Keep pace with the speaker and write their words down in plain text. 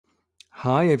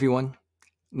Hi everyone,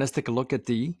 let's take a look at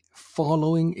the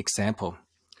following example.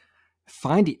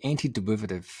 Find the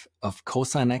antiderivative of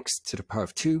cosine x to the power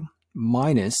of 2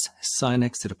 minus sine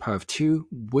x to the power of 2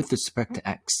 with respect to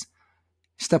x.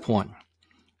 Step 1.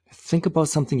 Think about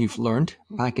something you've learned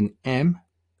back in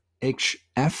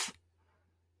MHF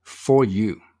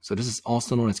 4U. So this is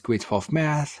also known as grade 12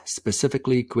 math,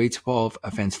 specifically grade 12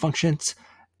 advanced functions.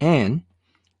 And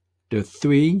there are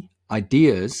three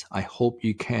ideas I hope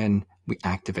you can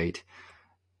reactivate.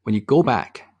 When you go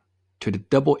back to the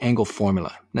double angle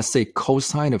formula, let's say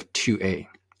cosine of 2a,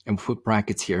 and put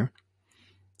brackets here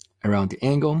around the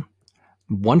angle.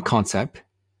 One concept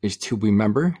is to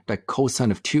remember that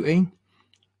cosine of 2a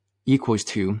equals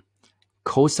to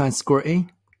cosine square a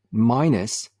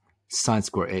minus sine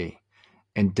square a.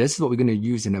 And this is what we're going to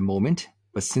use in a moment.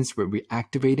 But since we're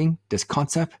reactivating this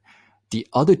concept, the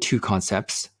other two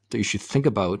concepts that you should think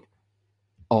about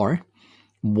are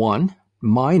 1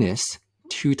 minus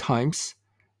 2 times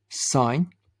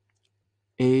sine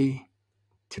a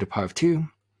to the power of 2,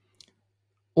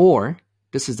 or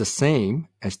this is the same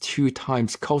as 2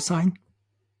 times cosine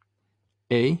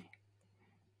a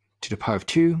to the power of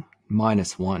 2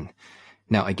 minus 1.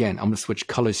 Now again, I'm going to switch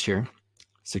colors here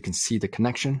so you can see the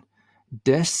connection.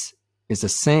 This is the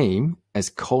same as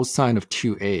cosine of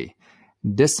 2a.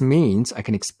 This means I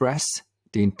can express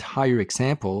the entire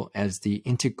example as the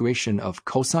integration of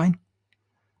cosine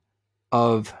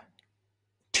of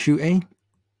 2a,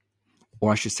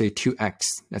 or I should say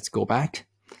 2x. Let's go back.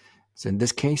 So in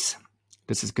this case,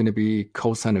 this is going to be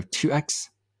cosine of 2x,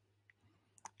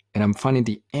 and I'm finding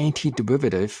the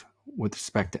antiderivative with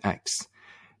respect to x.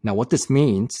 Now what this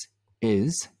means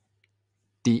is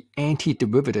the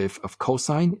antiderivative of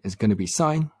cosine is going to be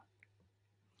sine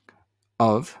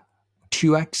of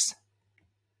 2x.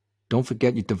 Don't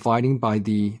forget you're dividing by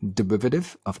the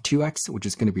derivative of 2x, which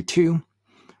is going to be 2,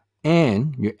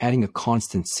 and you're adding a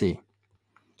constant c.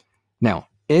 Now,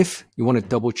 if you want to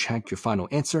double check your final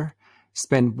answer,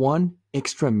 spend 1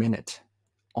 extra minute.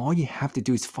 All you have to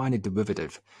do is find a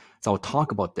derivative. So I'll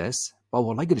talk about this, but I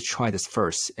would like you to try this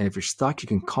first. And if you're stuck, you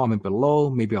can comment below.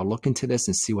 Maybe I'll look into this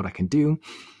and see what I can do.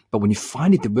 But when you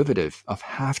find a derivative of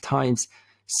half times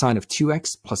sine of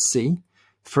 2x plus c,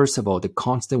 first of all, the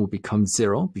constant will become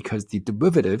 0 because the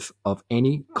derivative of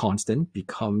any constant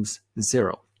becomes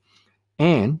 0.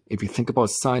 And if you think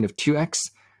about sine of 2x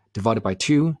divided by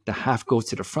 2, the half goes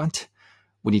to the front.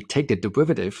 When you take the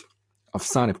derivative of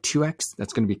sine of 2x,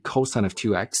 that's going to be cosine of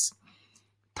 2x,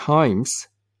 times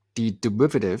the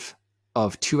derivative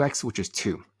of 2x, which is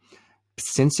 2.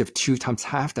 Since you have 2 times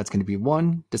half, that's going to be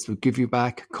 1. This will give you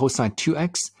back cosine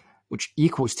 2x, which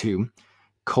equals to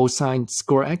cosine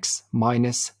square x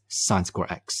minus sine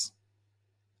square x.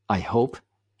 I hope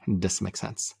this makes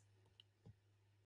sense.